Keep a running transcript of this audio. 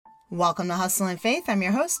Welcome to Hustle and Faith. I'm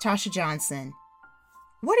your host, Tasha Johnson.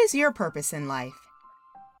 What is your purpose in life?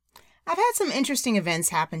 I've had some interesting events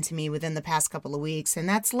happen to me within the past couple of weeks, and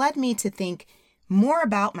that's led me to think more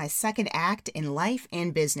about my second act in life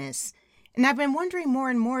and business. And I've been wondering more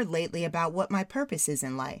and more lately about what my purpose is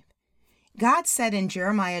in life. God said in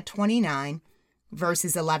Jeremiah 29,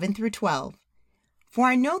 verses 11 through 12, "For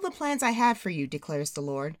I know the plans I have for you, declares the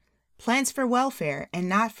Lord, plans for welfare and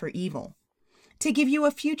not for evil, to give you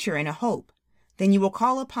a future and a hope. Then you will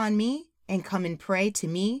call upon me and come and pray to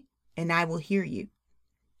me, and I will hear you."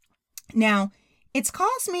 Now, it's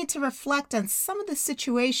caused me to reflect on some of the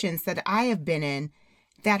situations that I have been in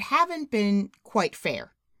that haven't been quite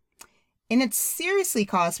fair. And it's seriously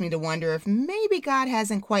caused me to wonder if maybe God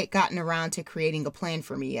hasn't quite gotten around to creating a plan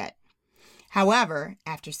for me yet. However,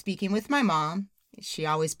 after speaking with my mom, she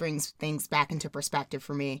always brings things back into perspective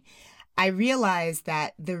for me, I realized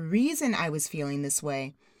that the reason I was feeling this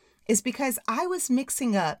way is because I was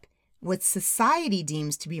mixing up what society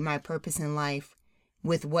deems to be my purpose in life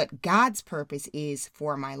with what God's purpose is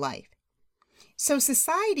for my life. So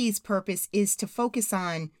society's purpose is to focus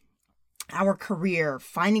on our career,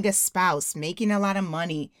 finding a spouse, making a lot of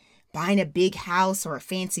money, buying a big house or a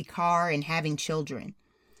fancy car, and having children.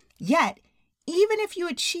 Yet, even if you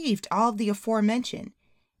achieved all of the aforementioned,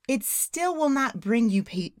 it still will not bring you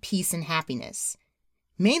peace and happiness,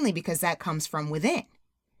 mainly because that comes from within.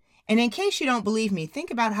 And in case you don't believe me,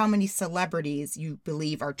 think about how many celebrities you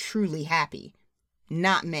believe are truly happy.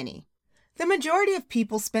 Not many. The majority of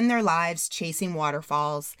people spend their lives chasing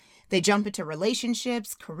waterfalls. They jump into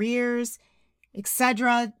relationships, careers,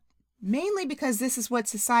 etc., mainly because this is what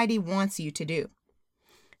society wants you to do.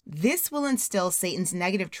 This will instill Satan's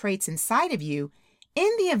negative traits inside of you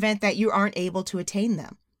in the event that you aren't able to attain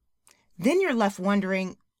them. Then you're left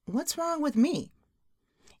wondering, what's wrong with me?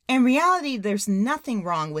 In reality, there's nothing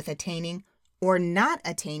wrong with attaining or not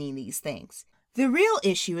attaining these things. The real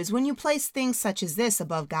issue is when you place things such as this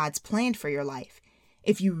above God's plan for your life.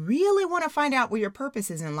 If you really want to find out what your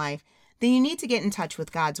purpose is in life, then you need to get in touch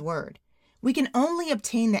with God's Word. We can only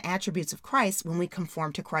obtain the attributes of Christ when we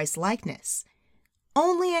conform to Christ's likeness.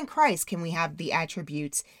 Only in Christ can we have the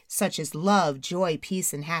attributes such as love, joy,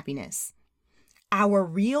 peace, and happiness. Our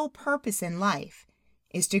real purpose in life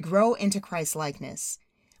is to grow into Christ's likeness.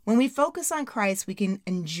 When we focus on Christ, we can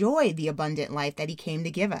enjoy the abundant life that He came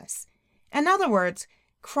to give us. In other words,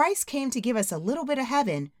 Christ came to give us a little bit of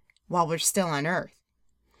heaven while we're still on earth.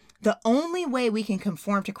 The only way we can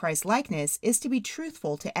conform to Christ's likeness is to be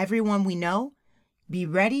truthful to everyone we know, be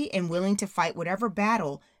ready and willing to fight whatever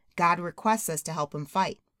battle God requests us to help Him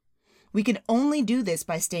fight. We can only do this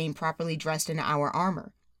by staying properly dressed in our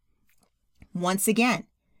armor. Once again,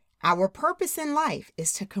 our purpose in life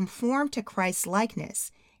is to conform to Christ's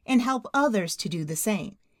likeness and help others to do the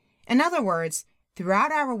same. In other words,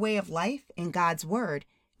 throughout our way of life and God's Word,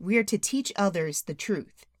 we are to teach others the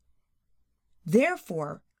truth.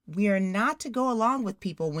 Therefore, we are not to go along with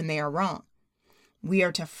people when they are wrong. We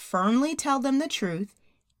are to firmly tell them the truth,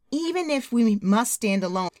 even if we must stand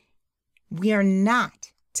alone. We are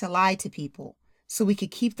not to lie to people so we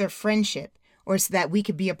could keep their friendship or so that we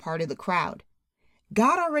could be a part of the crowd.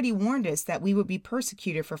 God already warned us that we would be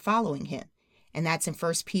persecuted for following Him, and that's in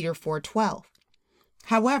 1 Peter 4:12.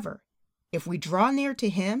 However, if we draw near to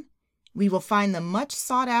Him, we will find the much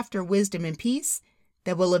sought after wisdom and peace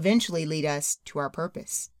that will eventually lead us to our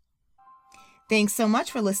purpose. Thanks so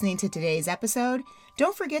much for listening to today's episode.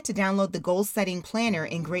 Don't forget to download the Goal Setting Planner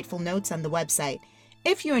and Grateful Notes on the website.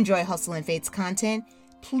 If you enjoy Hustle and Faith's content,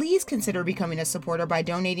 please consider becoming a supporter by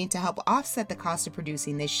donating to help offset the cost of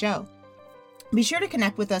producing this show. Be sure to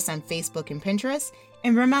connect with us on Facebook and Pinterest.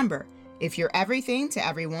 And remember, if you're everything to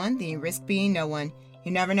everyone, then you risk being no one.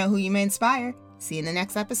 You never know who you may inspire. See you in the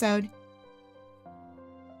next episode.